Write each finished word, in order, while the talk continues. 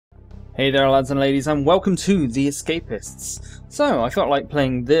Hey there lads and ladies, and welcome to the Escapists. So I felt like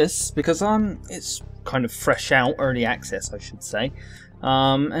playing this because it's kind of fresh out, early access I should say.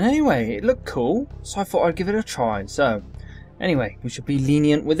 And anyway, it looked cool, so I thought I'd give it a try. So anyway, we should be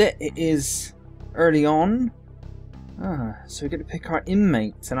lenient with it. It is early on. So we get to pick our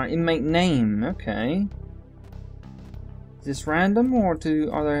inmates and our inmate name. Okay. Is this random or are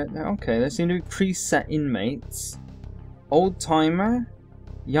there okay, there seem to be preset inmates. Old timer,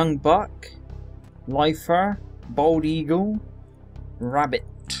 young buck, lifer, bald eagle, rabbit.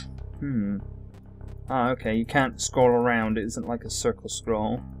 Okay, you can't scroll around, it isn't like a circle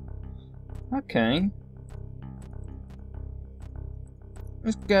scroll. Okay.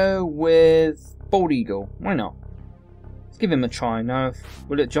 Let's go with bald eagle, why not? Let's give him a try. Now,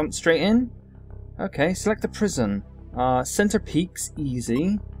 will it jump straight in? Okay, select the prison. Center Peaks,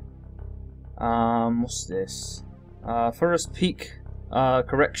 easy. What's this? Forest Peak,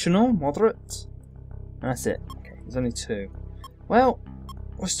 correctional, moderate. That's it. Okay, there's only two. Well,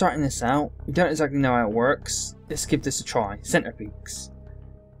 we're starting this out. We don't exactly know how it works. Let's give this a try. Center Peaks.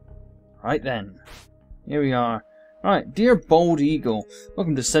 Right then. Here we are. Right, dear Bald Eagle,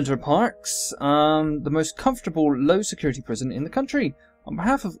 welcome to Center Parks, the most comfortable, low-security prison in the country. On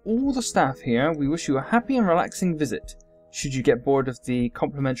behalf of all the staff here, we wish you a happy and relaxing visit. Should you get bored of the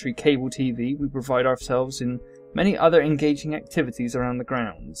complimentary cable TV, we provide ourselves in many other engaging activities around the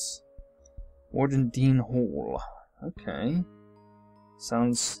grounds. Warden Dean Hall. Okay.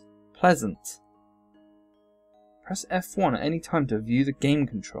 Sounds pleasant. Press F1 at any time to view the game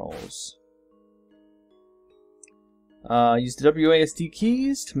controls. Use the WASD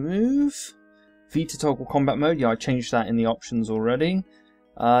keys to move. V to toggle combat mode. Yeah, I changed that in the options already.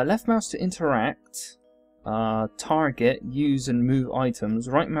 Left mouse to interact. Target, use and move items.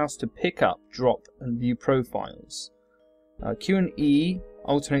 Right mouse to pick up, drop and view profiles. Q and E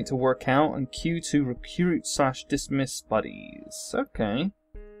alternate to work out, and Q to recruit/dismiss buddies. Okay.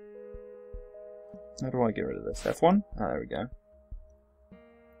 How do I get rid of this? F1? There we go.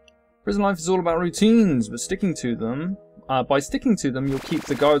 Prison life is all about routines, but sticking to them. By sticking to them, you'll keep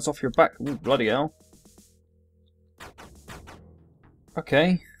the guards off your back. Ooh, bloody hell.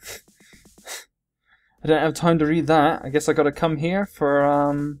 Okay. I don't have time to read that. I guess I gotta come here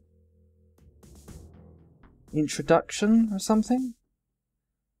for, introduction or something?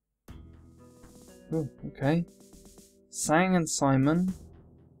 Oh, okay. Sang and Simon.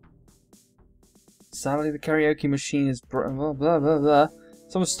 Sadly, the karaoke machine is blah blah blah blah.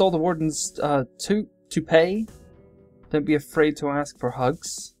 Someone stole the warden's, toupee. Don't be afraid to ask for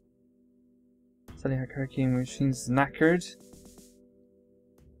hugs. Sadly, our karaoke machine's knackered.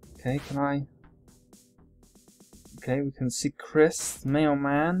 Okay, can I... Okay, we can see Chris, the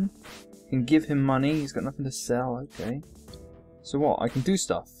mailman. We can give him money, he's got nothing to sell, okay. So what, I can do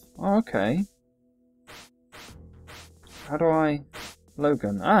stuff. Oh, okay. How do I...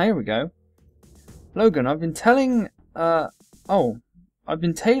 Logan. Ah, here we go. Logan, I've been tailing a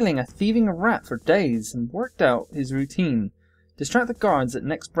thieving rat for days and worked out his routine. Distract the guards at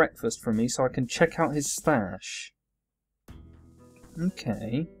next breakfast for me so I can check out his stash.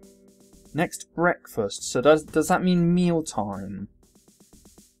 Okay. Next breakfast. So does that mean mealtime?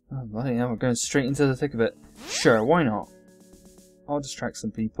 Oh bloody hell, we're going straight into the thick of it. Sure, why not? I'll distract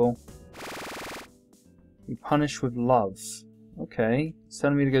some people. We punish with love. Okay, it's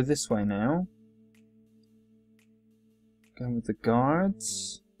telling me to go this way now. Going with the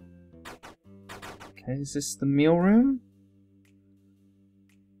guards. Okay, is this the meal room?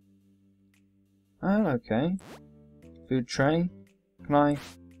 Oh, okay. Food tray. Can I...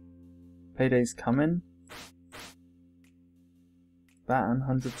 Payday's coming. Baton,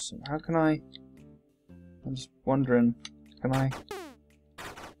 100%. How can I... I'm just wondering. Can I...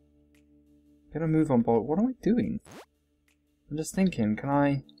 Get a move on board. What am I doing? I'm just thinking, can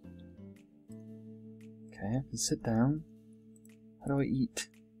I... Okay, I can sit down. How do I eat?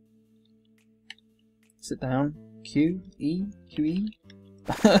 Sit down. Q, E, Q, E.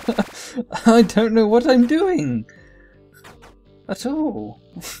 I don't know what I'm doing! At all.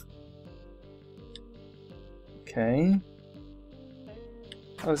 Okay.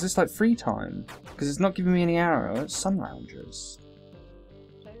 Oh, is this like free time? Because it's not giving me any arrow. It's sun loungers.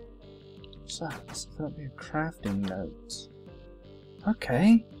 What's that? This might be a crafting note.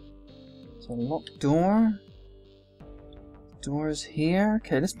 Okay. So a locked door. Doors here.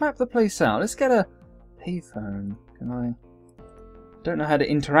 Okay, let's map the place out. Let's get a payphone. Can I? Don't know how to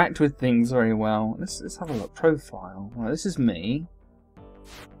interact with things very well. Let's have a look. Profile. Well, this is me.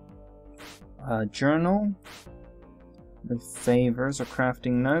 Journal. No favors or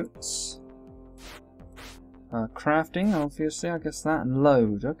crafting notes. Crafting, obviously, I guess that, and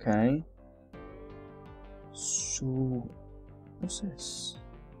load, okay. So, what's this?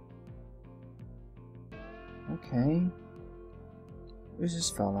 Okay. Who's this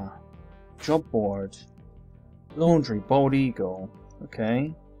fella? Job board. Laundry, bald eagle.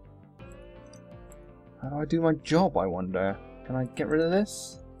 Okay. How do I do my job, I wonder? Can I get rid of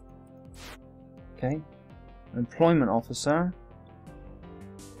this? Okay. Employment officer.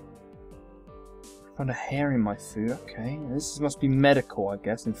 Found a hair in my food. Okay. This must be medical, I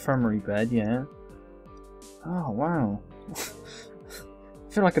guess. Infirmary bed, yeah. Oh, wow.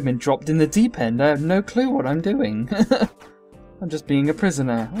 I feel like I've been dropped in the deep end. I have no clue what I'm doing. I'm just being a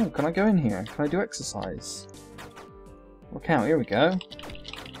prisoner. Oh, can I go in here? Can I do exercise? Work out. Here we go.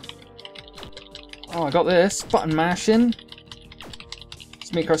 Oh, I got this. Button mashing.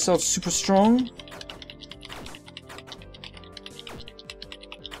 Let's make ourselves super strong.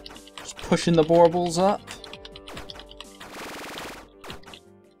 Just pushing the baubles up.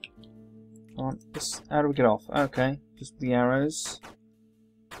 On, just, how do we get off? Okay, just the arrows.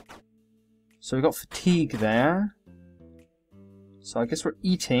 So we got fatigue there. So I guess we're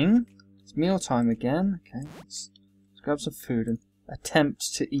eating. It's mealtime again. Okay, let's grab some food and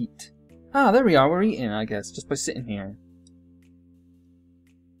attempt to eat. Ah, there we are. We're eating, I guess, just by sitting here.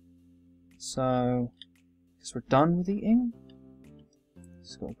 So, I guess we're done with eating.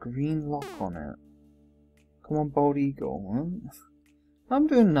 It's got a green lock on it. Come on, bald eagle. I'm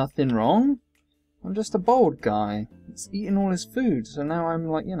doing nothing wrong. I'm just a bald guy. It's eating all his food, so now I'm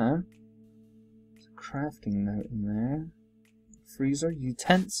like, you know. There's a crafting note in there. Freezer,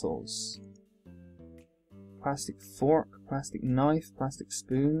 utensils. Plastic fork, plastic knife, plastic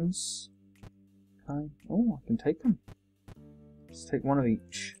spoons. Okay. Oh, I can take them. Let's take one of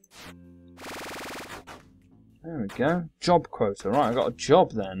each. There we go. Job quota. Right, I got a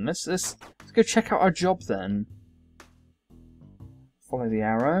job then. Let's go check out our job then. Follow the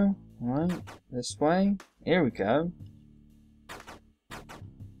arrow. Right, this way. Here we go.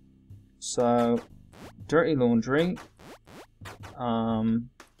 So, dirty laundry.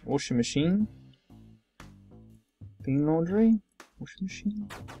 Washing machine. Clean laundry. Washing machine.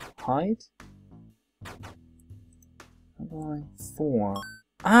 Hide. How do I? 4.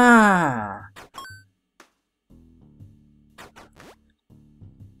 Ah!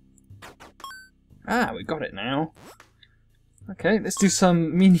 Ah, we got it now. Okay, let's do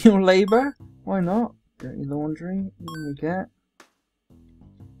some menial labour. Why not? Dirty laundry. What do we get?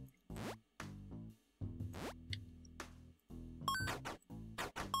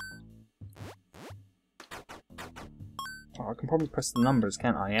 Oh, I can probably press the numbers,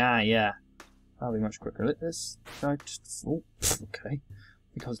 can't I? Yeah. That'll be much quicker. Let this. I just. Oh, okay.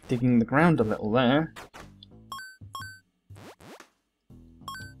 I think I was digging the ground a little there.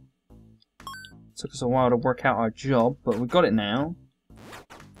 Took us a while to work out our job, but we got it now.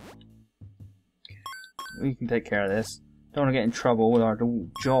 Okay. We can take care of this. Don't want to get in trouble with our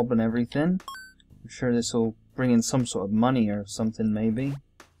job and everything. I'm sure this will bring in some sort of money or something, maybe.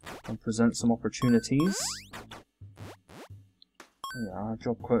 And present some opportunities. Yeah, our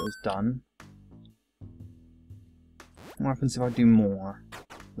job quota's done. What happens if I do more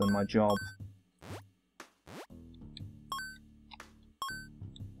than my job?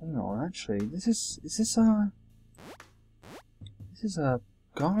 Hang on, actually, is this a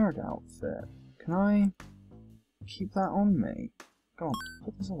guard outfit. Can I keep that on me? Go on,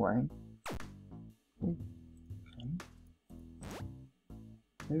 put this away. Okay.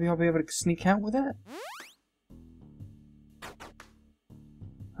 Maybe I'll be able to sneak out with it?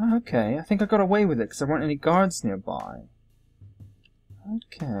 Okay, I think I got away with it because there weren't any guards nearby.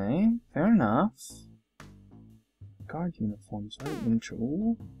 Okay, fair enough. Guard uniforms, right?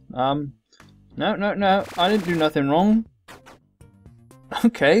 Intro. No, I didn't do nothing wrong.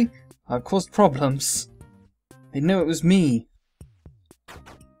 Okay, I've caused problems. They knew it was me.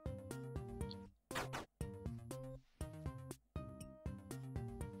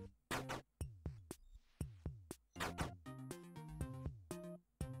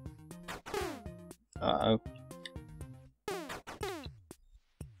 Uh-oh.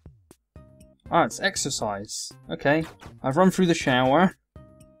 Ah, it's exercise. Okay, I've run through the shower.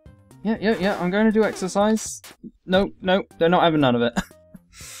 Yeah, I'm going to do exercise. No, they're not having none of it.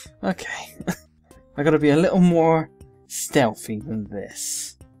 Okay. I gotta be a little more stealthy than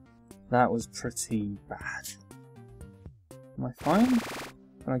this. That was pretty bad. Am I fine?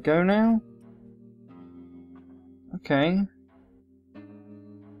 Can I go now? Okay.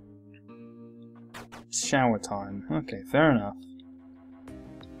 It's shower time. Okay, fair enough.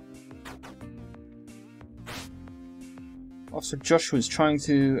 Officer Joshua's trying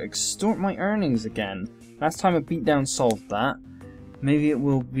to extort my earnings again. Last time a beatdown solved that. Maybe it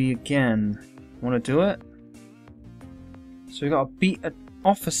will be again. Want to do it? So we got to beat an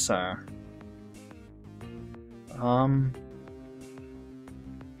officer. No,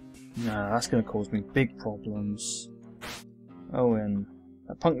 that's going to cause me big problems. Owen.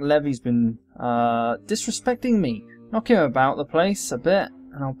 That punk Levy's been disrespecting me. Knock him about the place a bit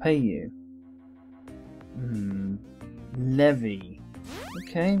and I'll pay you. Levy.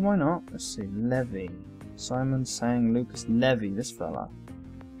 Okay, why not? Let's see. Levy. Simon Sang Lucas Levy, this fella.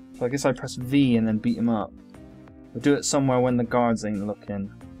 So I guess I press V and then beat him up. We'll do it somewhere when the guards ain't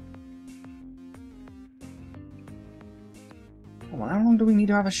looking. Come on, how long do we need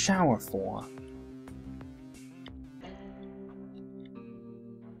to have a shower for?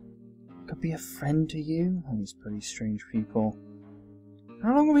 Could be a friend to you? Oh, these pretty strange people.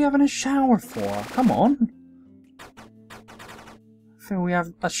 How long are we having a shower for? Come on! I feel we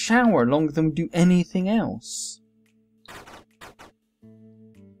have a shower longer than we do anything else.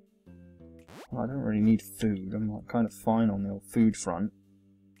 Well, I don't really need food. I'm like kind of fine on the old food front.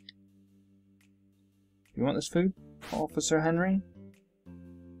 You want this food, Officer Henry?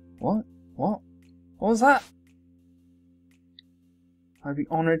 What? What? What was that? I'd be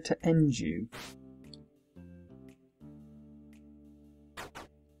honoured to end you.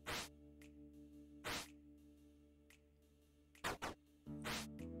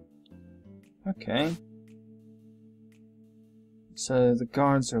 Okay. So the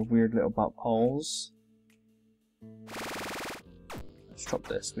guards are weird little butt holes. Let's drop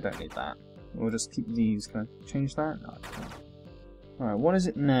this, we don't need that. We'll just keep these. Can I change that? No, I can't. Alright, what is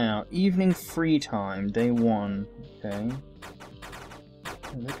it now? Evening free time, day 1. Okay.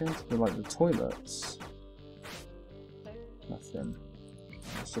 They're going to like the toilets. Nothing.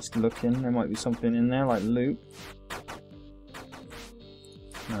 Let's just look in. There might be something in there, like loot.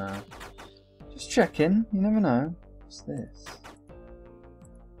 No. Just checking. You never know. What's this?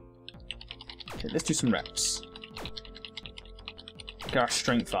 Okay, let's do some reps. Get our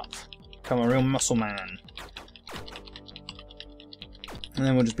strength up. Become a real muscle man. And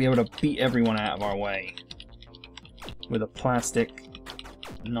then we'll just be able to beat everyone out of our way. With a plastic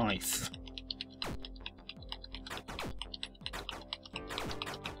knife.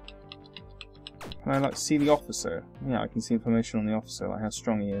 Can I like see the officer? Yeah, I can see information on the officer, like how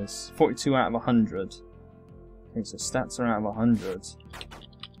strong he is. 42 out of 100. Okay, so stats are out of 100.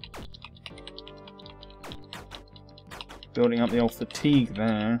 Building up the old fatigue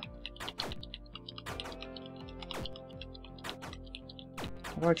there.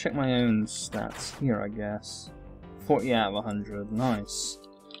 How do I check my own stats? Here, I guess. 40 out of 100. Nice.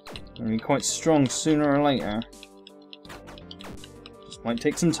 Gonna be quite strong sooner or later. Just might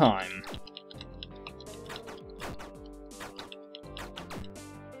take some time.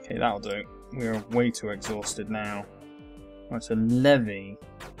 Okay, that'll do. We're way too exhausted now. Right, so Levy.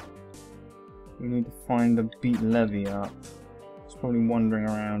 We need to find and beat Levy up. He's probably wandering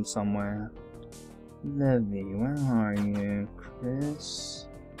around somewhere. Levy, where are you? Chris?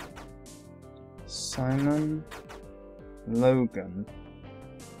 Simon? Logan?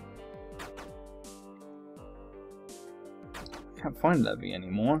 Can't find Levy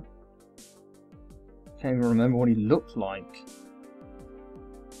anymore. Can't even remember what he looked like.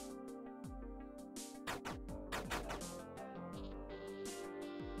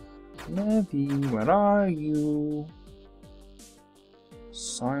 Levy, where are you?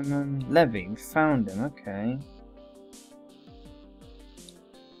 Simon Levy, we found him, okay.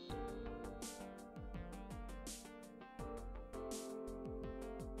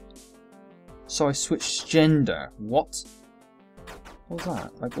 So I switched gender. What? What was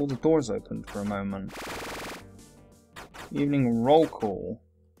that? Like all the doors opened for a moment. Evening roll call.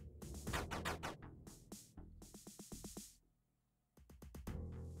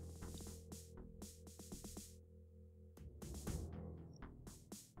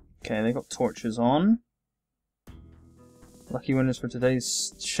 Okay, they got torches on. Lucky winners for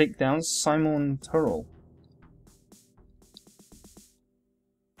today's shakedown, Simon Turrell.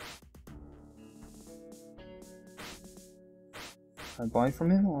 Can I buy from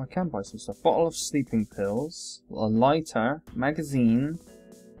him? Oh, I can buy some stuff. Bottle of sleeping pills, a lighter, magazine,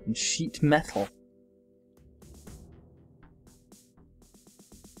 and sheet metal.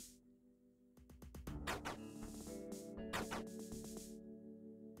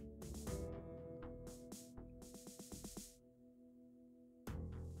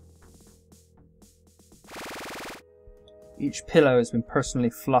 Each pillow has been personally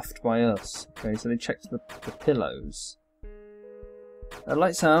fluffed by us. Okay, so they checked the pillows.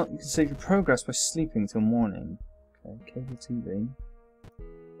 Lights out. You can save your progress by sleeping till morning. Okay, cable TV.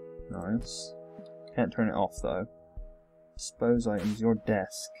 Nice. Can't turn it off though. Dispose items, your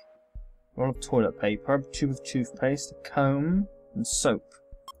desk. Roll of toilet paper, a tube of toothpaste, a comb, and soap.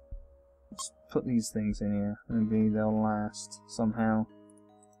 Let's put these things in here. Maybe they'll last somehow.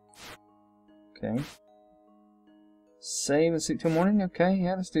 Okay. Save and sleep till morning? Okay,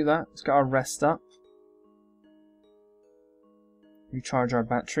 yeah, let's do that. Let's get our rest up. Recharge our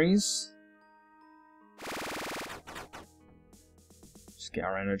batteries. Just get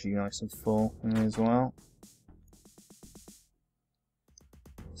our energy nice and full as well.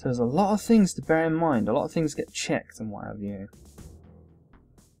 So there's a lot of things to bear in mind. A lot of things get checked and what have you.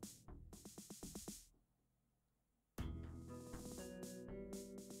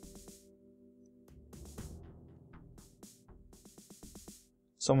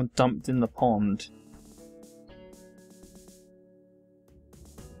 Someone dumped in the pond.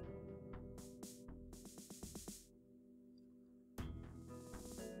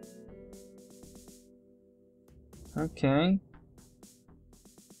 Okay.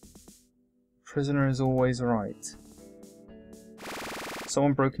 Prisoner is always right.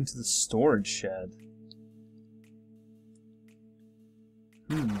 Someone broke into the storage shed.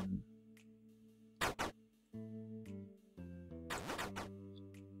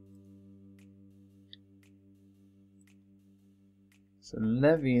 So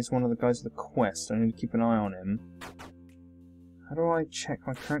Levy is one of the guys with the quest. I need to keep an eye on him. How do I check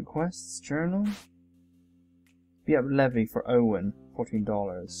my current quests? Journal? Beat up Levy for Owen.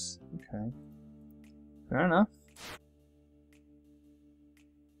 $14. Okay. Fair enough.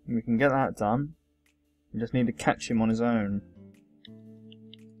 We can get that done. We just need to catch him on his own.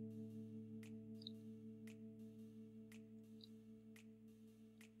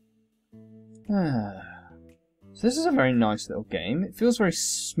 So this is a very nice little game. It feels very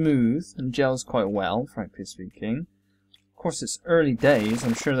smooth and gels quite well, frankly speaking. Of course, it's early days.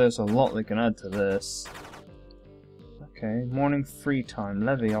 I'm sure there's a lot they can add to this. Okay, morning free time.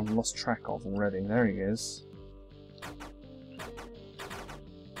 Levy, I've lost track of already. There he is.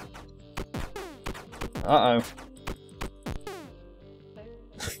 Uh-oh.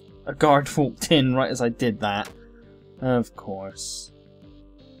 A guard walked in right as I did that. Of course.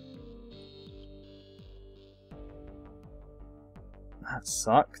 That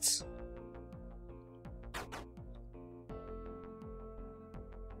sucked.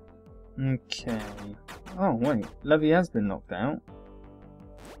 Okay. Oh, wait. Levy has been knocked out.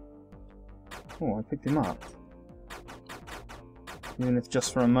 Oh, I picked him up. Even if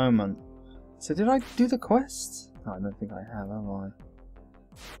just for a moment. So did I do the quest? No, I don't think I have I?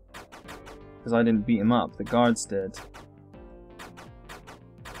 Because I didn't beat him up. The guards did.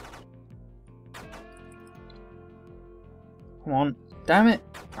 Come on. Damn it!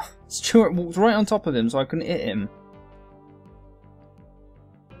 Stuart walked right on top of him so I couldn't hit him.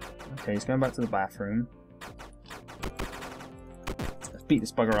 Okay, he's going back to the bathroom. Let's beat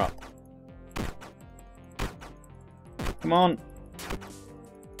this bugger up. Come on!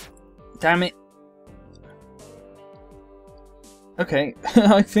 Damn it! Okay,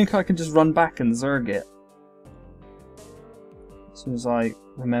 I think I can just run back and zerg it. As soon as I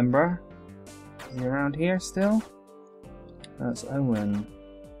remember. Is he around here still? That's Owen.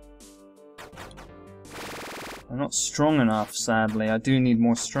 I'm not strong enough, sadly. I do need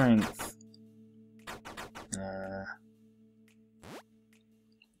more strength.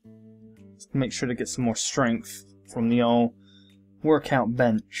 Let's make sure to get some more strength from the old workout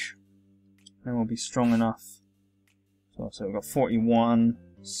bench. Then we'll be strong enough. So we've got 41.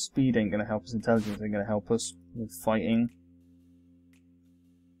 Speed ain't going to help us. Intelligence ain't going to help us with fighting.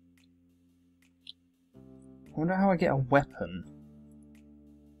 I wonder how I get a weapon.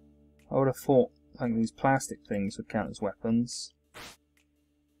 I would have thought like these plastic things would count as weapons.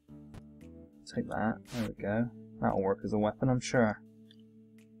 Take that. There we go. That'll work as a weapon, I'm sure.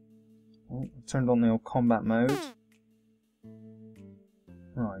 Oh, I've turned on the old combat mode.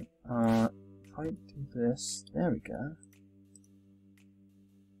 Right. If I do this, there we go.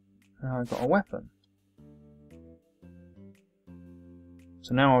 Now I've got a weapon.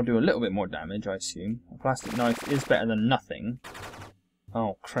 So now I'll do a little bit more damage, I assume. A plastic knife is better than nothing.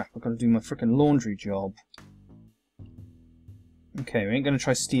 Oh crap, I've got to do my frickin' laundry job. Okay, we ain't gonna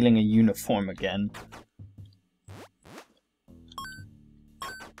try stealing a uniform again.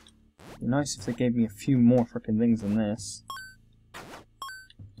 It'd be nice if they gave me a few more frickin' things than this.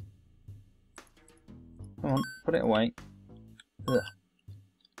 Come on, put it away. Ugh.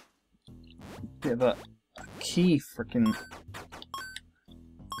 Bit of a key frickin'.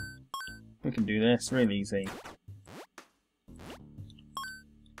 We can do this real easy.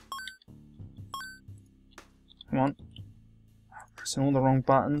 Come on. Pressing all the wrong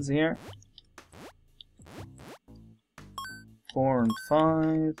buttons here. 4 and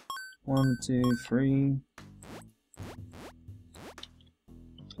 5. 1, 2, 3.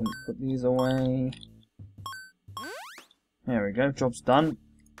 Put these away. There we go, job's done.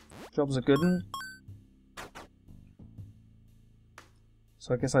 Job's a good one.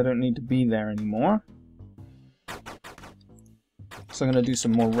 So I guess I don't need to be there anymore. So I'm going to do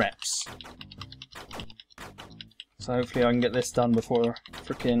some more reps. So hopefully I can get this done before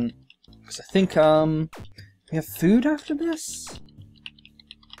frickin'... Because I think, we have food after this?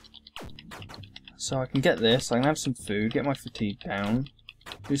 So I can get this, I can have some food, get my fatigue down,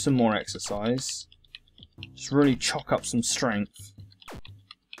 do some more exercise. Just really chalk up some strength.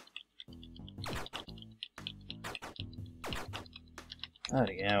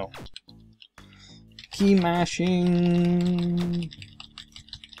 Bloody hell. Key mashing.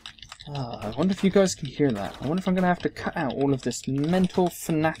 Oh, I wonder if you guys can hear that. I wonder if I'm going to have to cut out all of this mental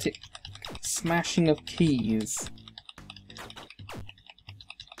fanatic smashing of keys.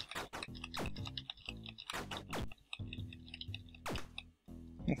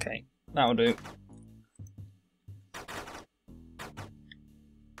 Okay, that'll do.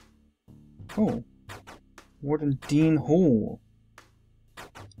 Oh, Warden Dean Hall.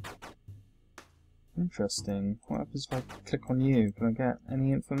 Interesting. What happens if I click on you? Can I get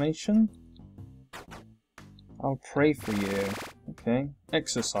any information? I'll pray for you. Okay.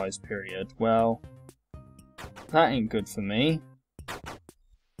 Exercise period. Well, that ain't good for me.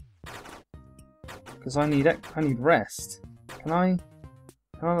 Because I need rest. Can I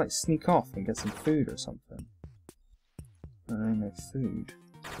like sneak off and get some food or something? There ain't no food.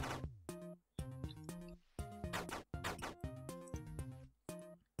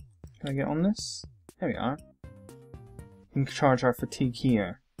 Can I get on this? There we are. We can charge our fatigue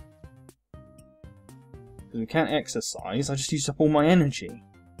here. Because we can't exercise, I just used up all my energy.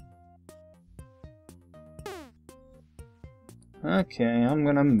 Okay, I'm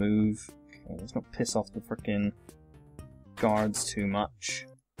gonna move. Okay, let's not piss off the frickin' guards too much.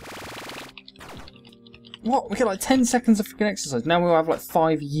 What? We get like 10 seconds of frickin' exercise. Now we'll have like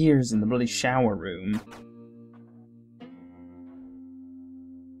 5 years in the bloody shower room.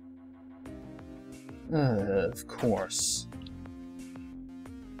 Of course.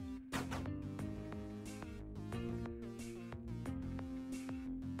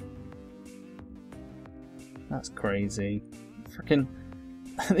 That's crazy. Frickin'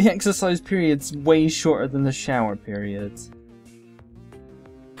 the exercise period's way shorter than the shower period.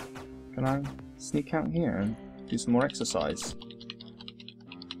 Can I sneak out here and do some more exercise?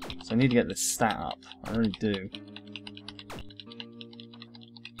 So I need to get this stat up. I really do.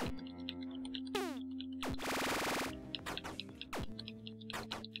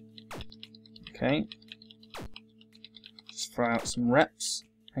 Okay. Just throw out some reps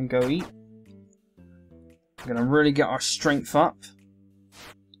and go eat. We're gonna really get our strength up.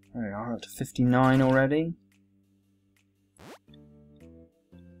 There we are, up to 59 already.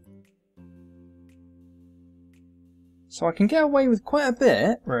 So I can get away with quite a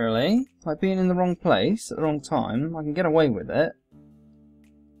bit, really. Like being in the wrong place at the wrong time. I can get away with it.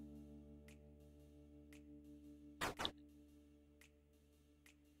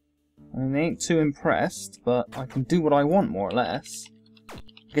 I mean, they ain't too impressed, but I can do what I want, more or less.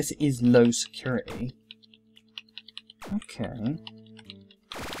 I guess it is low security. Okay.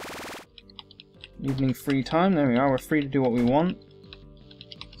 Evening free time, there we are, we're free to do what we want.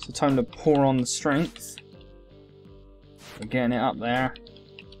 So time to pour on the strength. We're getting it up there.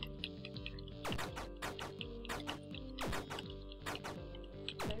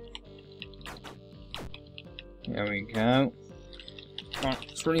 There we go. Come on,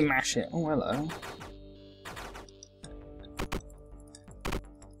 let's really mash it. Oh, hello.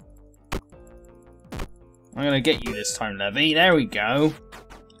 I'm gonna get you this time, Levy. There we go.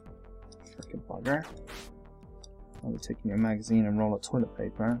 Frickin' bugger. I'll be taking your magazine and roll of toilet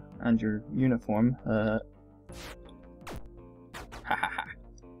paper. And your uniform. Ha ha ha.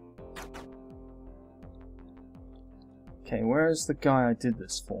 Okay, where's the guy I did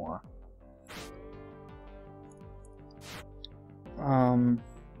this for?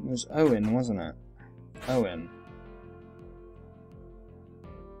 It was Owen, wasn't it? Owen.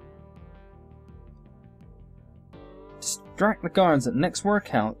 Distract the guards at next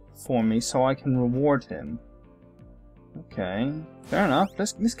workout for me so I can reward him. Okay, fair enough.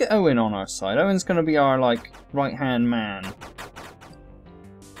 Let's get Owen on our side. Owen's gonna be our like right hand man.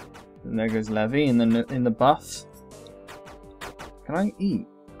 And there goes Levy in the buff. Can I eat?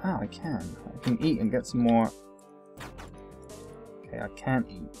 Ah, I can. I can eat and get some more. Okay, I can't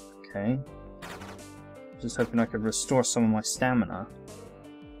eat. Okay. Just hoping I could restore some of my stamina.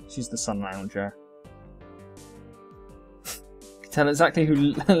 She's the Sun Lounger. can tell exactly who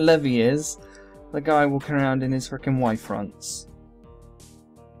Levy is. The guy walking around in his frickin' Y-fronts.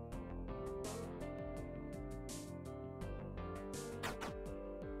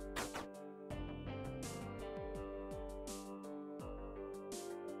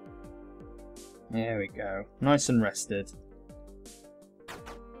 There we go. Nice and rested.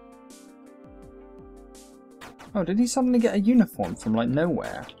 Oh, did he suddenly get a uniform from, like,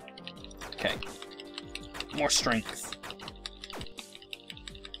 nowhere? Okay. More strength.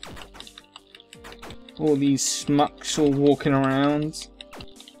 All these schmucks all walking around.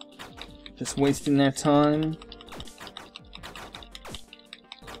 Just wasting their time.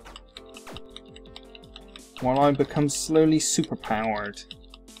 While I become slowly superpowered.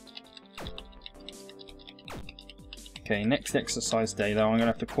 Okay, next exercise day though, I'm gonna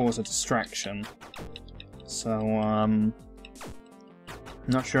have to cause a distraction. So,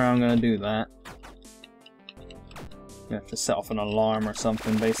 not sure how I'm gonna do that. You have to set off an alarm or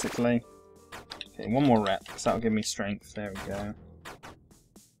something, basically. Okay, one more rep, because that'll give me strength. There we go.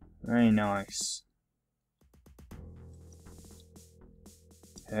 Very nice.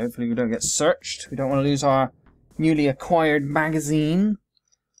 Okay, hopefully we don't get searched. We don't want to lose our newly acquired magazine.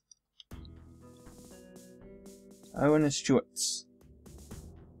 Owen and Stewart's.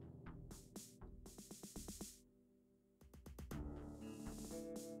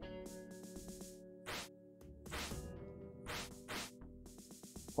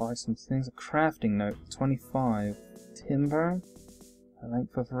 Buy some things. A crafting note, 25. Timber. A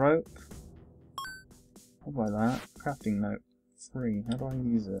length of rope. I'll buy that. Crafting note, 3. How do I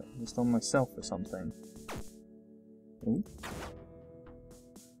use it? Just on myself or something. Ooh.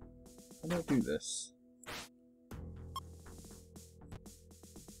 How do I do this?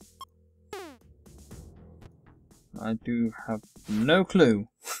 I do have no clue.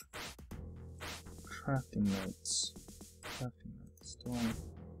 Crafting notes. Crafting notes.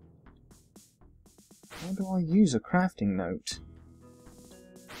 How do I use a crafting note?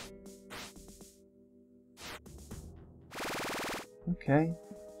 Okay.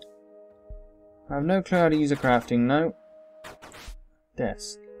 I have no clue how to use a crafting note.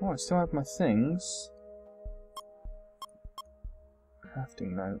 Desk. Oh, I still have my things.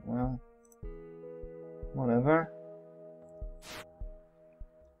 Crafting note, well. Whatever.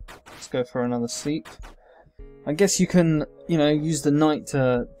 Let's go for another sleep. I guess you can, you know, use the night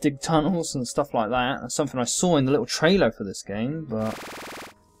to dig tunnels and stuff like that. That's something I saw in the little trailer for this game, but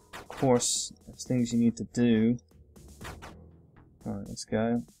of course, there's things you need to do. Alright, let's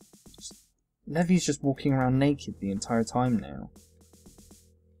go. Levy's just walking around naked the entire time now.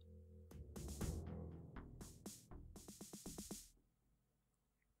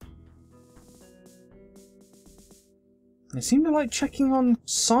 They seem to like checking on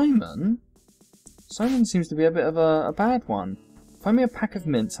Simon. Simon seems to be a bit of a bad one. Find me a pack of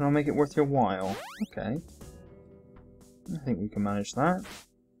mints and I'll make it worth your while. Okay. I think we can manage that.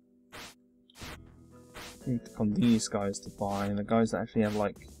 We need to click on these guys to buy, and the guys that actually have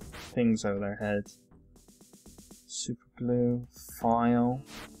like things over their head. Super glue, file.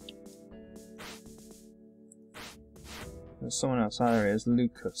 There's someone else. There he is,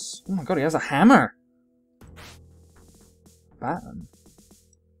 Lucas. Oh my god, he has a hammer! Baton.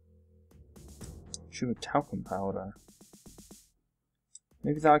 Sugar talcum powder.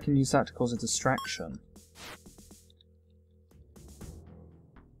 Maybe that I can use that to cause a distraction.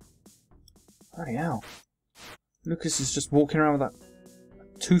 Bloody hell. Lucas is just walking around with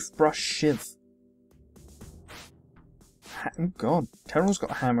that toothbrush shiv. Oh god, Terrell's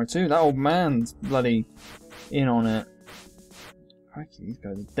got a hammer too. That old man's bloody in on it. Crikey, these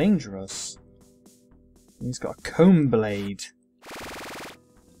guys are dangerous. And he's got a comb blade.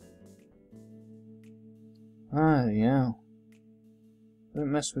 Ah, yeah.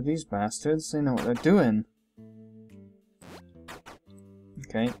 Don't mess with these bastards, they know what they're doing.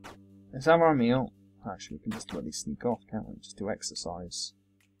 Okay, let's have our meal. Actually, we can just bloody sneak off, can't we? Just do exercise.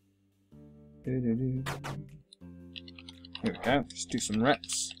 Here we go, just do some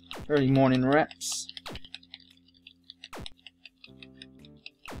reps. Early morning reps.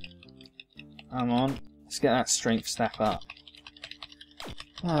 Come on, let's get that strength step up.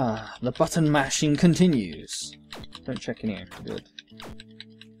 Ah, the button mashing continues. Don't check in here, good.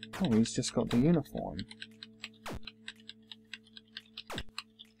 Oh, he's just got the uniform.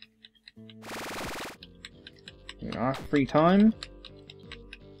 Here we are, free time.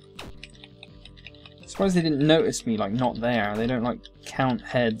 I suppose they didn't notice me, like, not there. They don't, like, count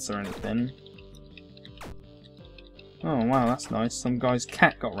heads or anything. Oh, wow, that's nice. Some guy's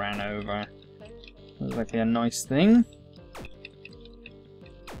cat got ran over. Looks like a nice thing.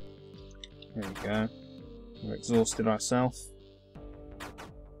 There we go. We're exhausted ourselves.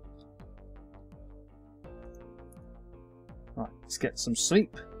 Right, let's get some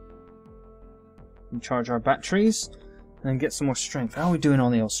sleep. Recharge our batteries. And get some more strength. How are we doing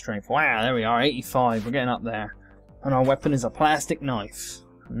on the old strength? Wow, there we are, 85. We're getting up there. And our weapon is a plastic knife.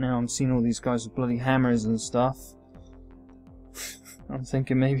 And now I'm seeing all these guys with bloody hammers and stuff. I'm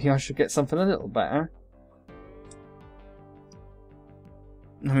thinking maybe I should get something a little better.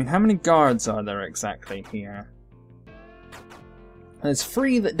 I mean, how many guards are there exactly here? There's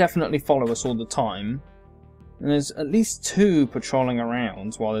 3 that definitely follow us all the time. And there's at least 2 patrolling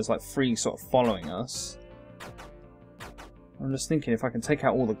around, while there's like 3 sort of following us. I'm just thinking if I can take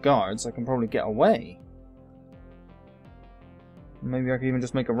out all the guards, I can probably get away. Maybe I could even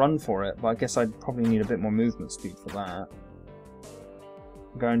just make a run for it, but I guess I'd probably need a bit more movement speed for that.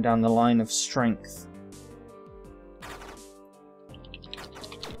 Going down the line of strength.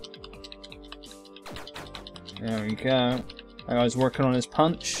 There we go. That guy's working on his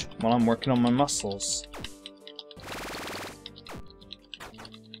punch, while I'm working on my muscles.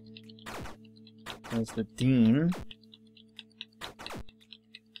 There's the Dean.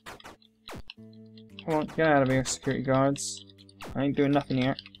 Come on, get out of here, security guards. I ain't doing nothing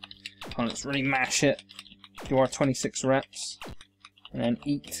here. Come on, let's really mash it. Do our 26 reps. And then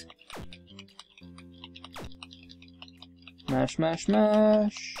eat. Mash, mash,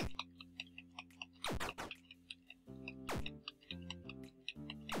 mash.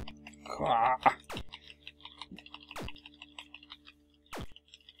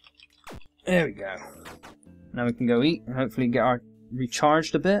 There we go. Now we can go eat and hopefully get our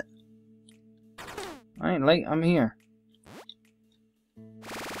recharged a bit. I ain't late, I'm here.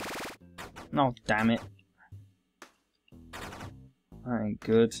 No, damn it. That ain't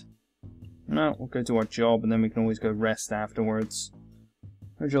good. No, we'll go do our job and then we can always go rest afterwards.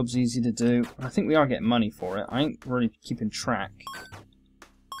 Our job's easy to do. I think we are getting money for it. I ain't really keeping track.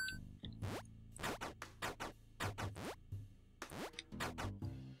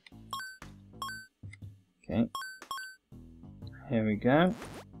 Okay. Here we go.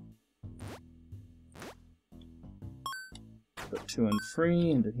 Put 2 and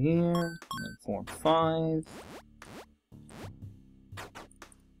 3 into here. And then 4 and 5.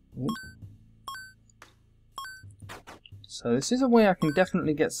 Ooh. So this is a way I can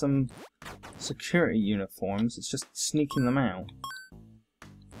definitely get some security uniforms. It's just sneaking them out.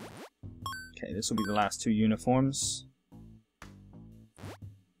 Okay, this will be the last 2 uniforms.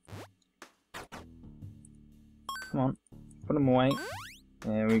 Come on, put them away.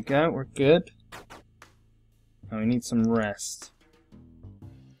 There we go, we're good. Now we need some rest.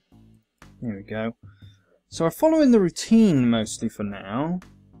 There we go. So we're following the routine mostly for now.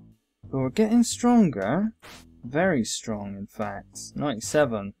 But we're getting stronger. Very strong, in fact.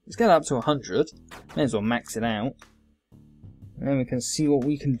 97. Let's get up to 100. May as well max it out. And then we can see what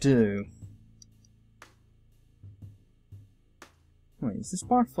we can do. Wait, is this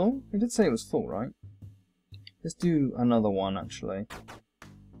bar full? It did say it was full, right? Let's do another one, actually.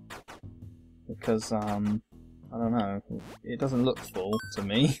 Because, I don't know. It doesn't look full to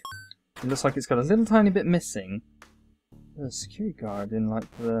me. It looks like it's got a little tiny bit missing. There's a security guard in, like,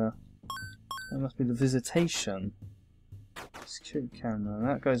 the... That must be the visitation. Security camera.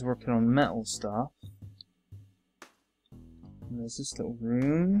 That guy's working on metal stuff. And there's this little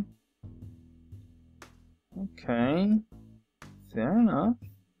room. Okay. Fair enough.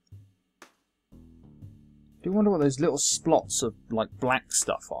 I do wonder what those little splots of, like, black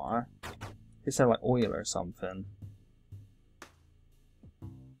stuff are. Guess they're like oil or something.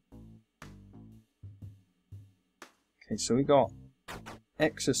 Okay, so we got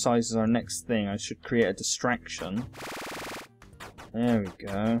exercise is our next thing. I should create a distraction. There we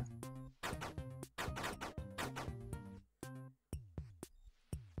go.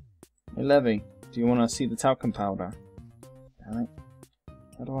 Hey Levy, do you want to see the talcum powder? Damn it.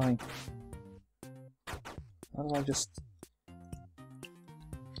 How do I just...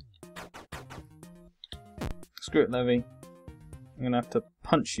 Screw it, Levy. I'm gonna have to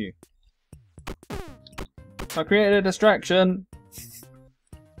punch you. I created a distraction!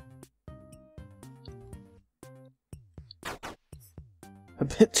 A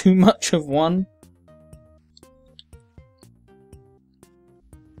bit too much of one.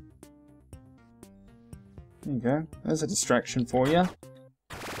 There you go. There's a distraction for you.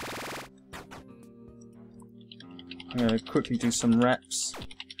 I'm going to quickly do some reps,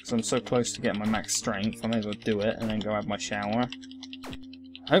 because I'm so close to getting my max strength. I may as well do it and then go have my shower.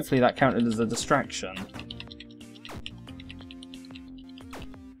 Hopefully that counted as a distraction.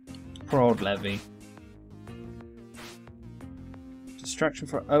 Poor old Levy. Distraction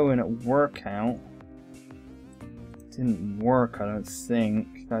for Owen at workout. Didn't work, I don't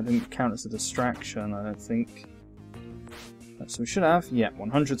think. That didn't count as a distraction, I don't think. So we should have, yeah,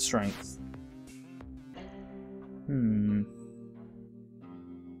 100 strength.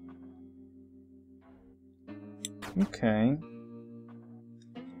 Okay.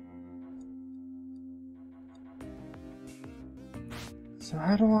 So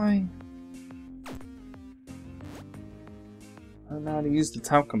how do I don't know how to use the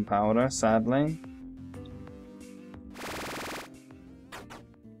talcum powder, sadly.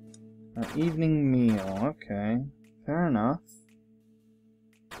 An evening meal, okay. Fair enough.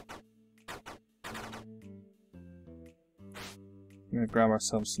 I'm gonna grab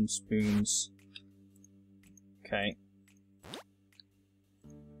ourselves some spoons. Okay.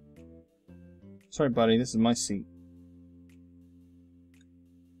 Sorry, buddy, this is my seat.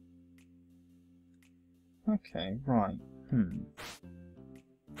 Okay, right.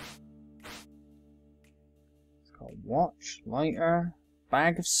 It's got a watch, lighter,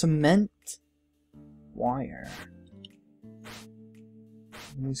 bag of cement, wire.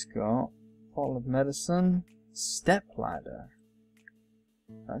 And he's got a bottle of medicine, step ladder.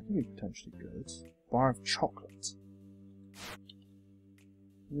 That could be potentially good. Bar of chocolate.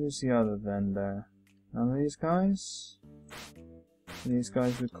 Who's the other vendor? None of these guys? These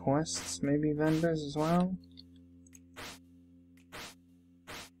guys with quests, maybe vendors as well?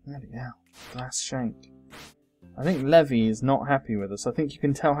 Bloody hell. Glass shank. I think Levy is not happy with us. I think you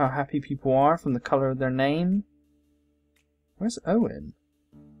can tell how happy people are from the colour of their name. Where's Owen?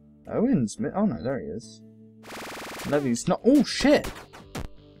 Owen's... oh no, there he is. Levy's not... oh shit!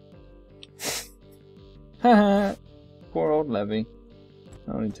 Haha! Poor old Levy.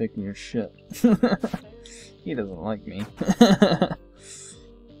 I'm only taking your shit. He doesn't like me.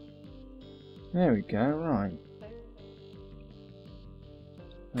 There we go, right.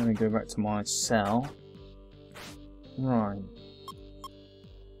 Let me go back to my cell. Right.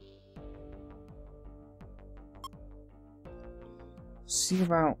 See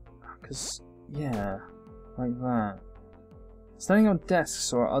about... because, yeah, like that. Standing on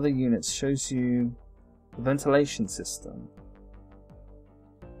desks or other units shows you the ventilation system.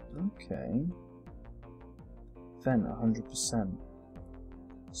 Okay. Vent 100%.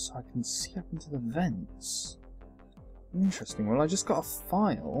 So I can see up into the vents. Interesting. Well, I just got a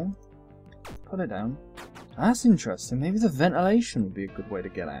file. Put it down. That's interesting. Maybe the ventilation would be a good way to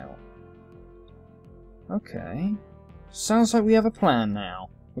get out. Okay. Sounds like we have a plan now.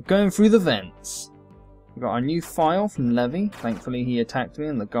 We're going through the vents. We got our new file from Levy. Thankfully he attacked me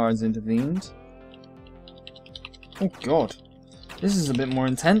and the guards intervened. Oh god. This is a bit more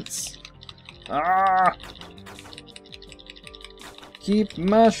intense. Ah! Keep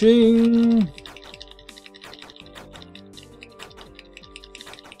mashing!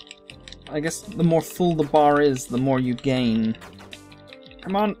 I guess the more full the bar is, the more you gain.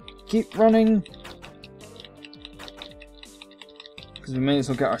 Come on, keep running! Because we may as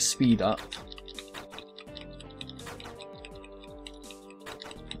well get our speed up.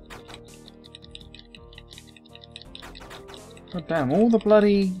 God damn, all the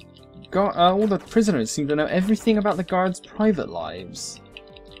bloody... all the prisoners seem to know everything about the guards' private lives.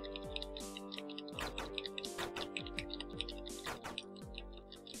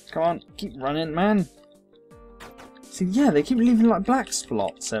 Come on, keep running, man. See, yeah, they keep leaving like black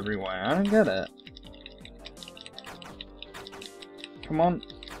spots everywhere. I don't get it. Come on.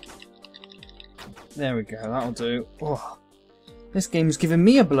 There we go, that'll do. Oh, this game's giving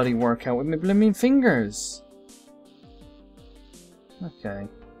me a bloody workout with my blooming fingers. Okay,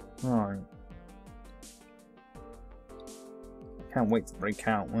 right. Can't wait to break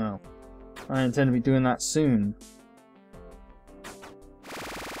out. Wow. I intend to be doing that soon.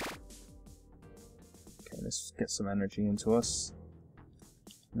 Okay, let's get some energy into us.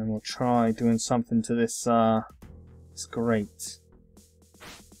 And then we'll try doing something to this, this grate.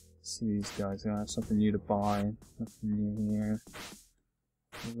 See these guys, gonna have something new to buy. Nothing new here.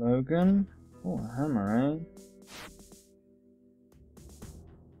 Logan? Oh, a hammer, eh?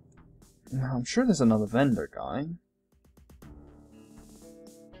 Now, I'm sure there's another vendor guy.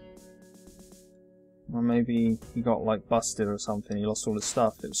 Or maybe he got like busted or something, he lost all his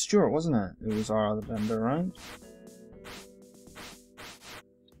stuff. It was Stuart, wasn't it? It was our other vendor, right?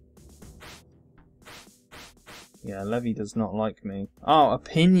 Yeah, Levy does not like me. Oh,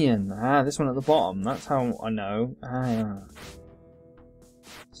 opinion! Ah, this one at the bottom, that's how I know. Ah, yeah.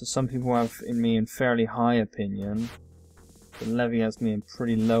 So some people have in me in fairly high opinion. But Levy has me in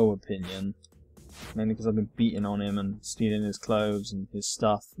pretty low opinion. Mainly because I've been beating on him and stealing his clothes and his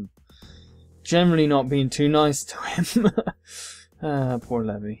stuff. And generally not being too nice to him. Ah, poor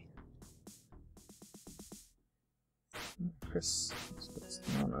Levy. Chris.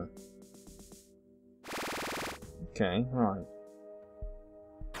 Okay, right.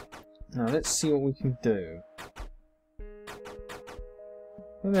 Now let's see what we can do.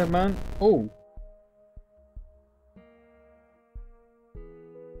 Hey there, man. Oh!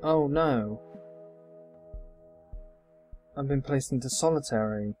 Oh no. I've been placed into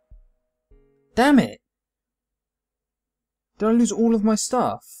solitary. Damn it! Did I lose all of my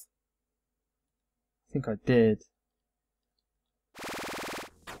stuff? I think I did.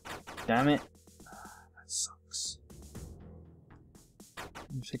 Damn it. That sucks.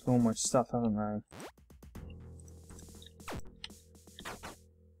 I've taken all my stuff, haven't I?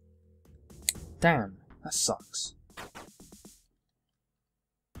 Damn, that sucks.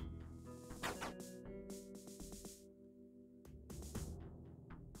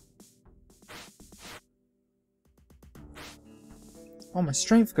 Oh, my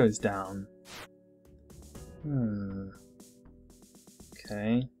strength goes down.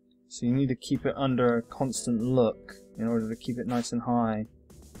 Okay. So you need to keep it under a constant look in order to keep it nice and high.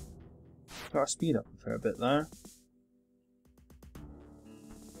 Got our speed up a fair bit there.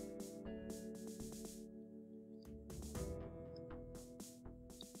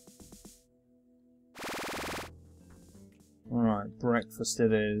 Alright, breakfast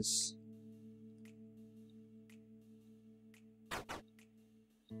it is.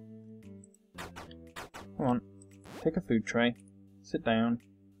 Come on, take a food tray, sit down.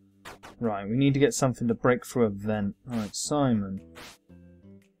 Right, we need to get something to break through a vent. Alright, Simon.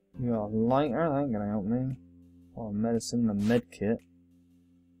 You got a lighter, that ain't gonna help me. Oh, medicine, a med kit.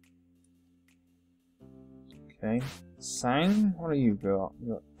 Okay. Sang, what do you got?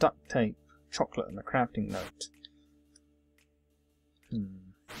 You got duct tape, chocolate, and a crafting note.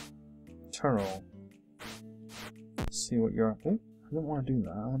 Turtle. Let's see what you're... Oh, I don't want to do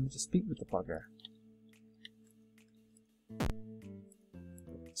that. I want to speak with the bugger.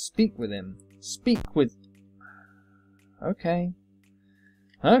 Speak with him. Speak with... Okay.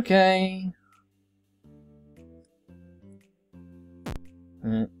 Okay.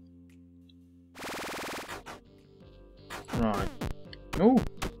 Right. Oh.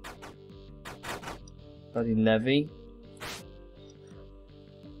 Bloody levy.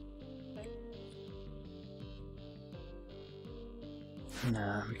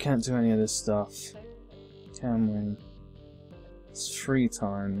 Nah, we can't do any of this stuff. Can we? It's free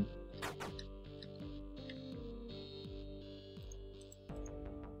time.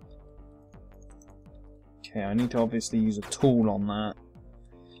 Okay, I need to obviously use a tool on that.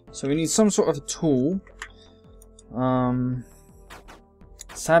 So we need some sort of a tool.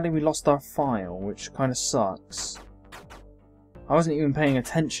 Sadly we lost our file, which kind of sucks. I wasn't even paying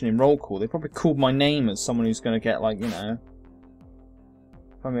attention in roll call. They probably called my name as someone who's going to get, like, you know...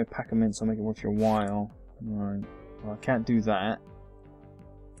 Find me a pack of mints, I'll make it worth your while. Right. Well, I can't do that.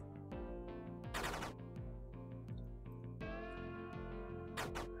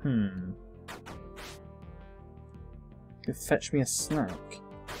 Go fetch me a snack.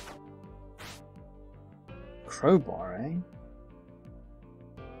 Crowbar, eh?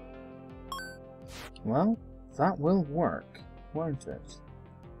 Well, that will work, won't it?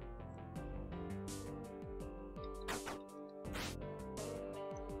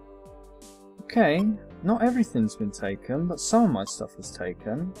 Okay, not everything's been taken, but some of my stuff was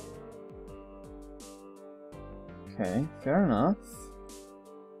taken. Okay, fair enough.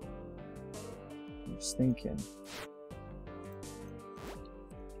 I'm just thinking.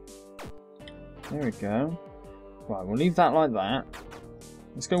 There we go. Right, we'll leave that like that.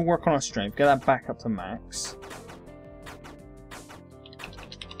 Let's go work on our strength, get that back up to max.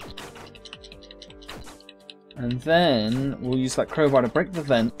 And then we'll use that crowbar to break the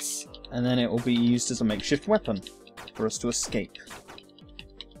vents, and then it will be used as a makeshift weapon for us to escape.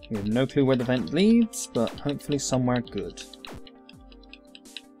 We have no clue where the vent leads, but hopefully somewhere good.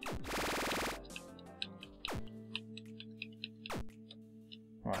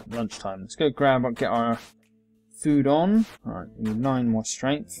 Alright, lunchtime. Let's go get our food on. Alright, we need 9 more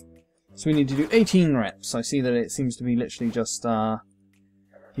strength. So we need to do 18 reps. I see that it seems to be literally just,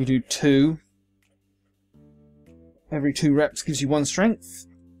 you do 2. Every 2 reps gives you 1 strength.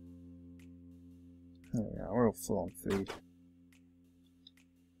 There we are, we're all full on food.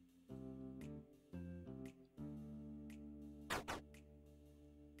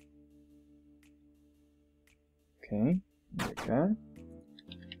 Okay, there we go.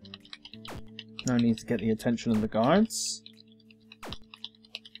 No need to get the attention of the guards.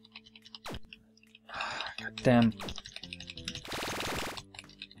 God damn.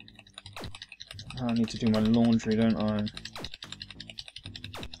 I need to do my laundry, don't I?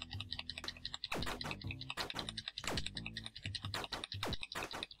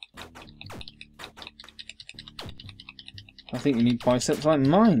 think you need biceps like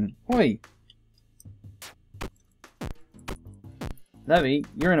mine. Oi! Levy,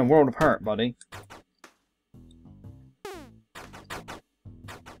 you're in a world of hurt, buddy.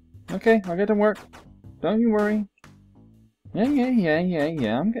 Okay, I'll get to work. Don't you worry. Yeah,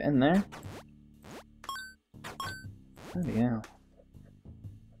 I'm getting there. Bloody hell.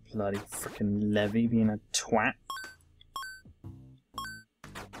 Bloody frickin' Levy being a twat.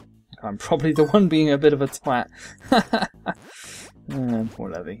 I'm probably the one being a bit of a twat. Poor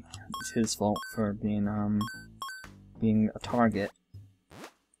Levy. It's his fault for being a target.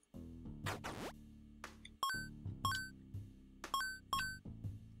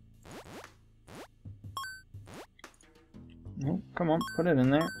 Oh, come on, put it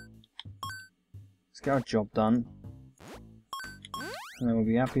in there. Let's get our job done. And then we'll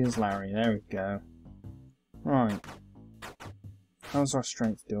be happy as Larry. There we go. Right. How's our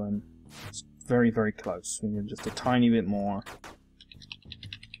strength doing? It's very, very close. We need just a tiny bit more.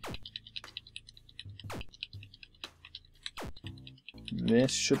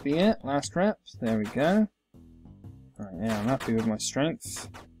 This should be it. Last rep. There we go. Right, yeah, I'm happy with my strength.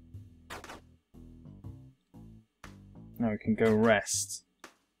 Now we can go rest.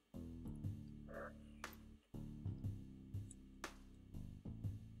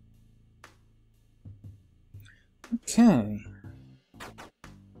 Okay.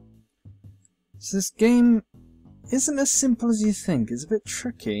 So this game isn't as simple as you think. It's a bit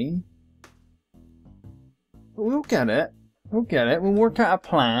tricky. But we'll get it. We'll get it. We'll work out a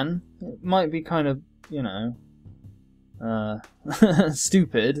plan. It might be kind of, you know,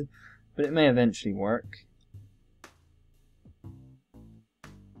 stupid, but it may eventually work.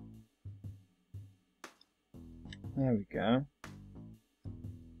 There we go.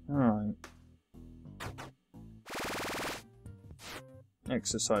 Alright.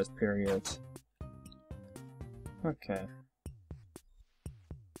 Exercise period. Okay.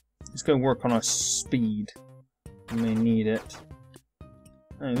 Let's go work on our speed. We may need it.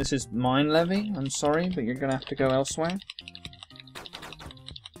 Oh, this is mine, Levy. I'm sorry, but you're gonna have to go elsewhere.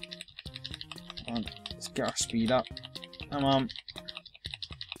 Come on, let's get our speed up. Come on.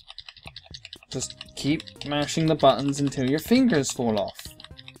 Just keep mashing the buttons until your fingers fall off.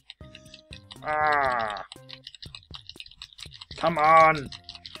 Ah! Come on!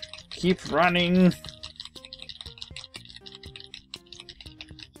 Keep running!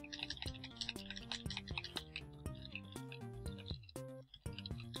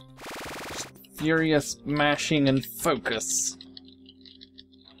 Furious mashing and focus.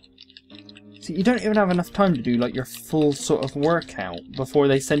 See, you don't even have enough time to do like your full sort of workout before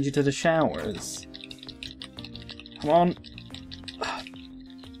they send you to the showers. Come on.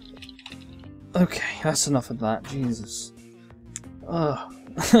 Okay, that's enough of that. Jesus. Ugh.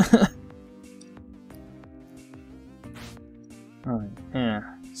 Right, yeah.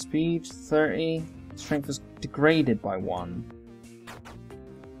 Speed 30. Strength is degraded by 1.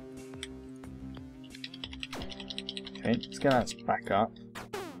 Okay, let's get that back up.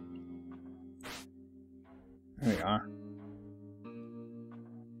 There we are.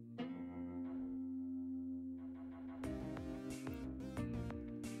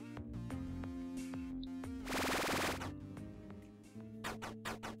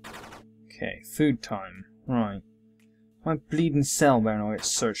 Okay, food time. Right. My bleeding cell better not get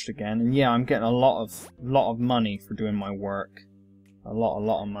searched again. And yeah, I'm getting a lot of money for doing my work. A lot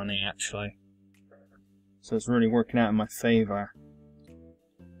of money actually. So it's really working out in my favour.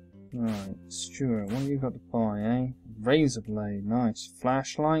 Right, Stuart, what have you got to buy, eh? Razor blade, nice.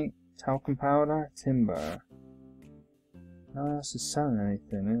 Flashlight, talcum powder, timber. No one else is selling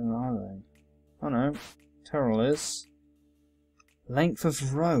anything, are they? Oh no, Terrell is. Length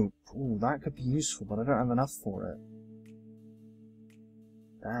of rope. Ooh, that could be useful, but I don't have enough for it.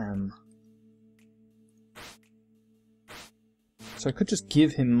 Damn. So I could just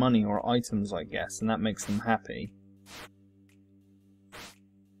give him money or items, I guess, and that makes them happy.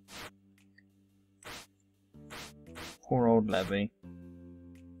 Poor old Levy.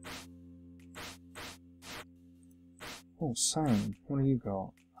 Oh, Sam, what have you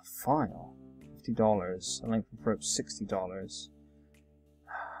got? A file. $50. A length of rope, $60.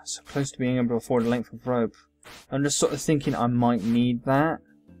 So close to being able to afford a length of rope. I'm just sort of thinking I might need that.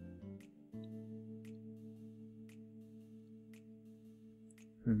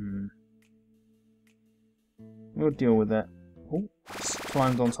 We'll deal with it. Oh, just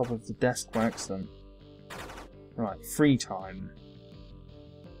climbed on top of the desk by accident. Right, free time.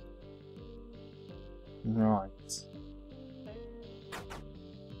 Right.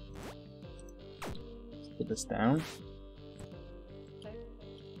 Let's put this down.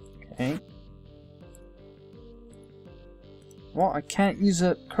 Okay. What? I can't use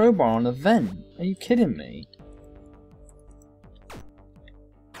a crowbar on a vent? Are you kidding me?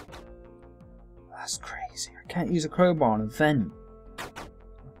 That's crazy. I can't use a crowbar on a vent.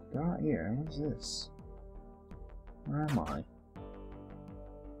 Get out here. What's this? Where am I?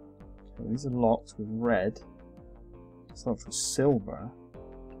 Okay, these are locked with red. It's locked with silver.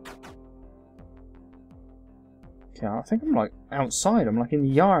 Okay, I think I'm like outside. I'm like in the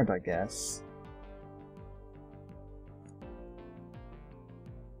yard, I guess.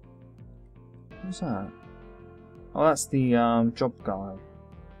 Who's that? Oh, that's the job guy.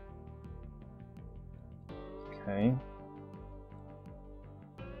 Okay.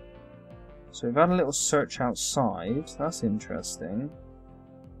 So we've had a little search outside. That's interesting.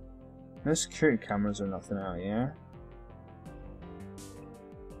 No security cameras or nothing out here.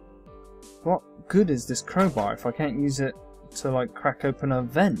 What good is this crowbar if I can't use it to like crack open a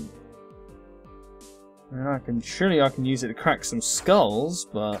vent? I mean, surely I can use it to crack some skulls,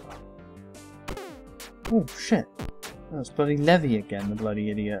 but oh shit! That's bloody Levy again, the bloody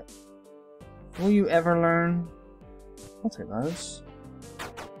idiot. Will you ever learn? I'll take those.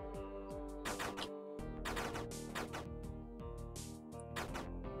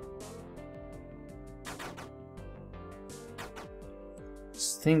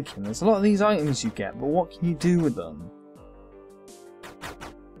 Just thinking, there's a lot of these items you get, but what can you do with them?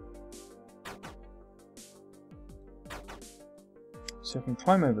 So I can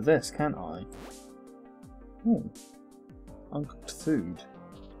climb over this, can't I? Oh, uncooked food.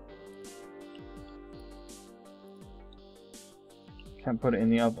 Can't put it in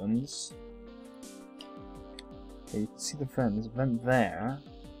the ovens. Okay, you can see the vent. There's a vent there.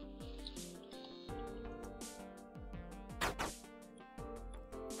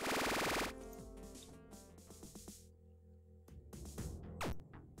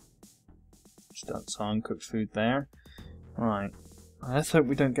 Just done some uncooked food there. Right. Let's hope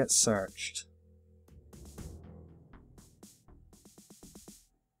we don't get searched.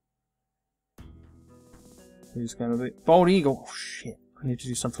 Who's going to be? Bald Eagle! Oh shit, I need to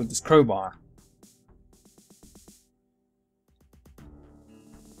do something with this crowbar.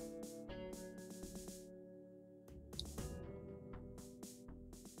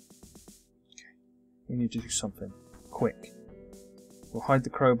 Okay, we need to do something. Quick. We'll hide the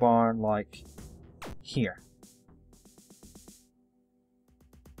crowbar like here.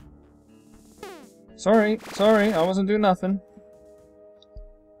 Sorry, I wasn't doing nothing.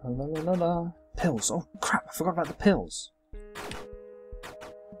 La la la la. Pills. Oh crap, I forgot about the pills.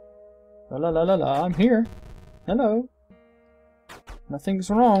 La la la la la, I'm here. Hello. Nothing's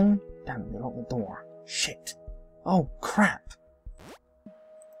wrong. Damn it, they locked the door. Shit. Oh crap.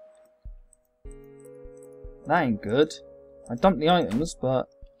 That ain't good. I dumped the items, but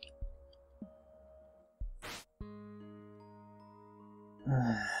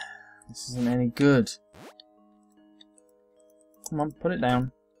this isn't any good. Come on, put it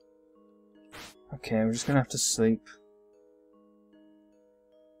down. Okay, we're just gonna have to sleep.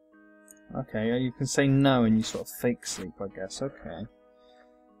 Okay, you can say no and you sort of fake sleep, I guess. Okay.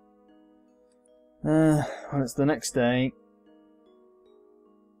 Well, it's the next day.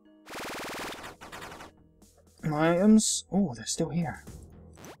 My items? Oh, they're still here.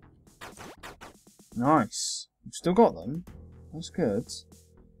 Nice. We've still got them. That's good.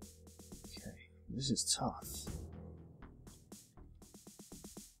 Okay, this is tough.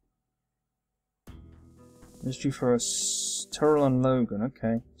 It's due for Turl and Logan.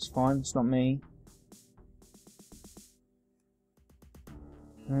 Okay, it's fine. It's not me.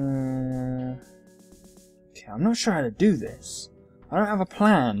 Okay, I'm not sure how to do this. I don't have a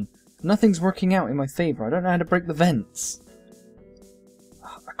plan. Nothing's working out in my favour. I don't know how to break the vents.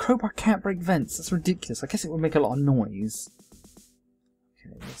 A crowbar can't break vents. That's ridiculous. I guess it would make a lot of noise.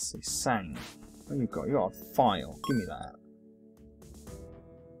 Okay, let's see. Sang. What you got? You got a file. Give me that.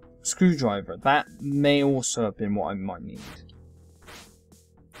 Screwdriver. That may also have been what I might need.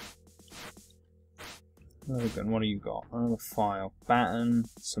 Logan, what do you got? Another file. Batten,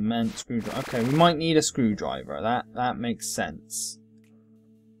 cement, screwdriver. Okay, we might need a screwdriver. That makes sense.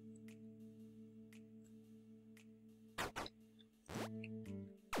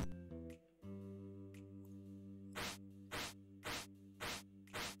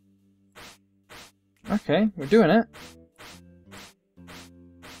 Okay, we're doing it.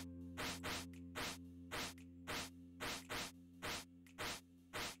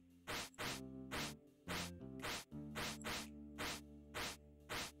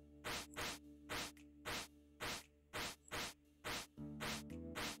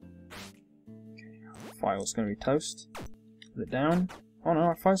 File's going to be toast. Put it down. Oh no,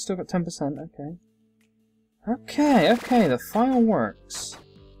 our file's still got 10%. Okay. Okay, okay, the file works.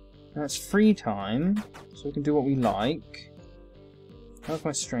 That's free time, so we can do what we like. How's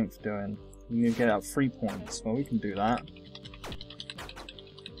my strength doing? We need to get up 3 points. Well, we can do that.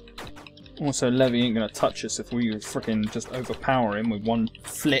 Also, Levy ain't gonna touch us if we frickin' just overpower him with one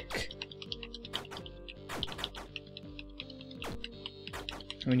flick.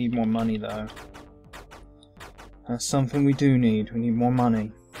 We need more money, though. That's something we do need. We need more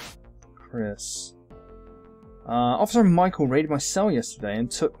money. Chris. Officer Michael raided my cell yesterday and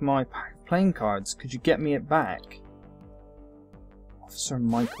took my playing cards. Could you get me it back? Officer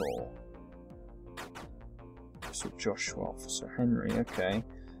Michael. Officer Joshua. Officer Henry. Okay.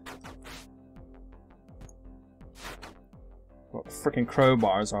 Got the frickin'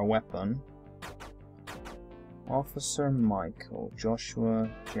 crowbar as our weapon. Officer Michael. Joshua.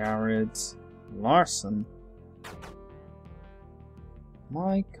 Jared. Larson.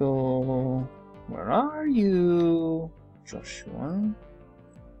 Michael. Where are you? Joshua.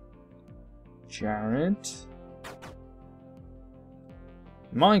 Jared.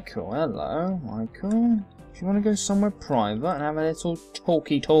 Michael, hello, Michael. Do you want to go somewhere private and have a little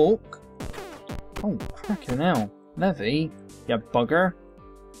talky talk? Oh, cracking hell. Levy, you bugger.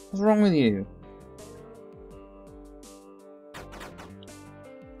 What's wrong with you?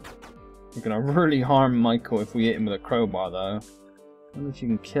 We're gonna really harm Michael if we hit him with a crowbar, though. I wonder if you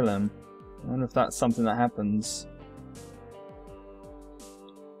can kill him. I wonder if that's something that happens.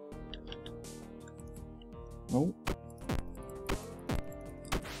 Oh.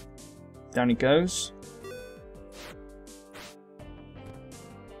 Down he goes.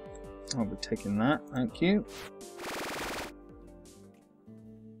 I'll be taking that, thank you.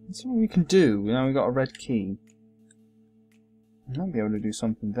 That's what we can do. Now we've got a red key. We might be able to do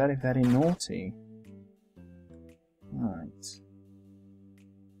something very, very naughty. Right.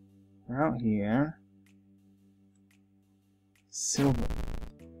 We're out here. Silver.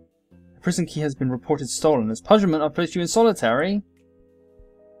 The prison key has been reported stolen. As punishment, I've placed you in solitary.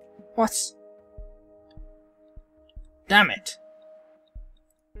 What? Damn it!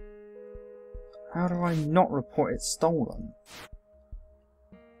 How do I not report it stolen?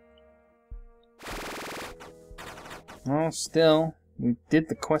 Well, still, we did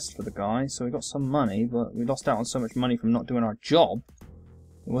the quest for the guy, so we got some money, but we lost out on so much money from not doing our job.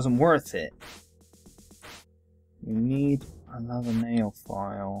 It wasn't worth it. We need another nail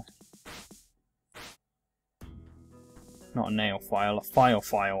file. Not a nail file, a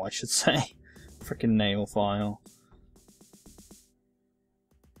file, I should say. Frickin' nail file.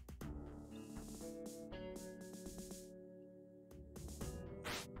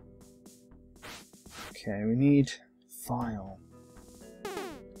 Okay, we need file.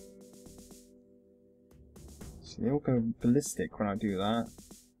 So they all go ballistic when I do that.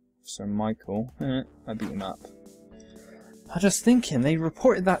 So Michael, I beat him up. I was just thinking, they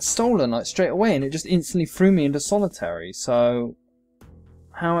reported that stolen like straight away and it just instantly threw me into solitary, so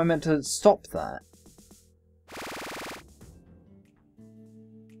how am I meant to stop that?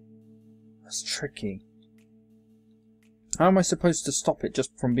 That's tricky. How am I supposed to stop it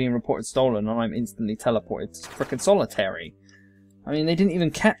just from being reported stolen and I'm instantly teleported to frickin' solitary? I mean, they didn't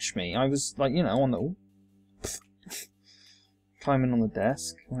even catch me. I was like, you know, on the... climbing on the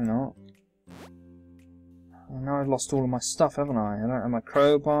desk. Why not? Well, now I've lost all of my stuff, haven't I? I don't have my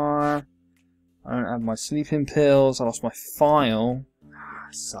crowbar. I don't have my sleeping pills. I lost my file. Ah,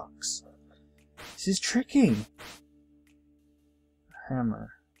 sucks. This is tricky. A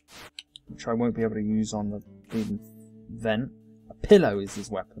hammer. Which I won't be able to use on the vent. A pillow is his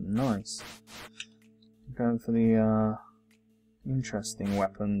weapon. Nice. I'm going for the interesting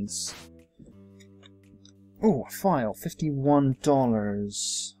weapons. Oh, a file. $51.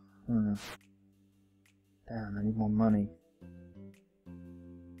 Damn, I need more money.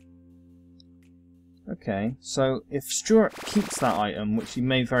 Okay, so if Stuart keeps that item, which he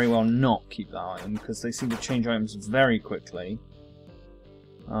may very well not keep that item, because they seem to change items very quickly.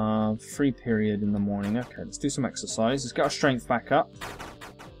 Free period in the morning. Okay, let's do some exercise. Let's get our strength back up.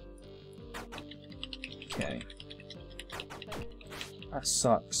 Okay. That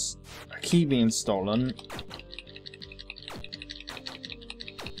sucks. A key being stolen.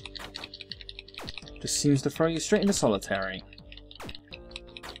 Just seems to throw you straight into solitary.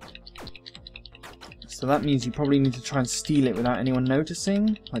 So that means you probably need to try and steal it without anyone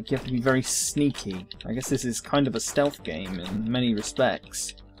noticing. Like, you have to be very sneaky. I guess this is kind of a stealth game in many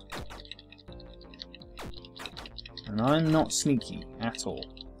respects. And I'm not sneaky at all.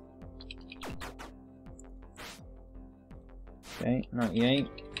 Okay, 98.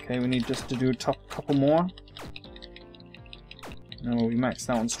 Okay, we need just to do a couple more. And we'll be maxed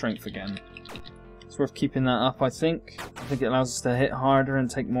out on strength again. It's worth keeping that up, I think. I think it allows us to hit harder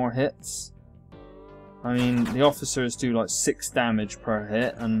and take more hits. I mean, the officers do like 6 damage per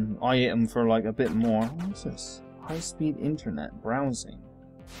hit, and I hit them for like a bit more. What's this? High-speed internet browsing.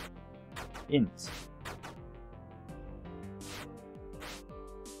 Int.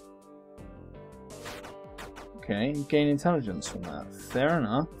 Okay, gain intelligence from that. Fair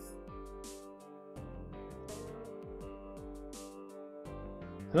enough.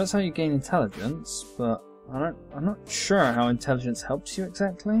 So that's how you gain intelligence, but I'm not sure how intelligence helps you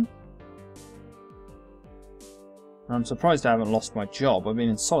exactly. I'm surprised I haven't lost my job. I've been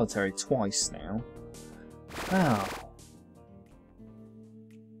in solitary twice now. Wow.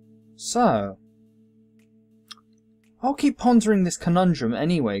 So, I'll keep pondering this conundrum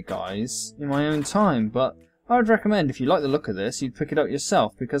anyway, guys, in my own time, but I would recommend, if you like the look of this, you'd pick it up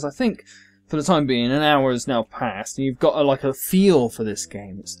yourself, because I think, for the time being, an hour has now passed, and you've got a feel for this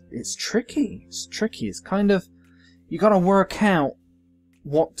game. It's tricky. It's tricky. It's kind of, you got to work out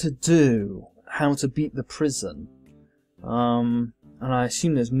what to do, how to beat the prison. And I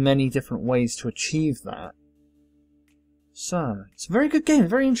assume there's many different ways to achieve that. So, it's a very good game,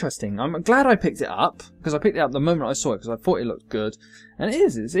 very interesting. I'm glad I picked it up, because I picked it up the moment I saw it, because I thought it looked good. And it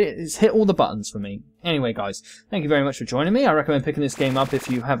is, it's hit all the buttons for me. Anyway, guys, thank you very much for joining me. I recommend picking this game up if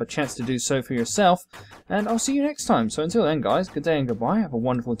you have a chance to do so for yourself. And I'll see you next time. So until then, guys, good day and goodbye. Have a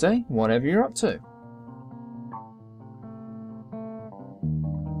wonderful day, whatever you're up to.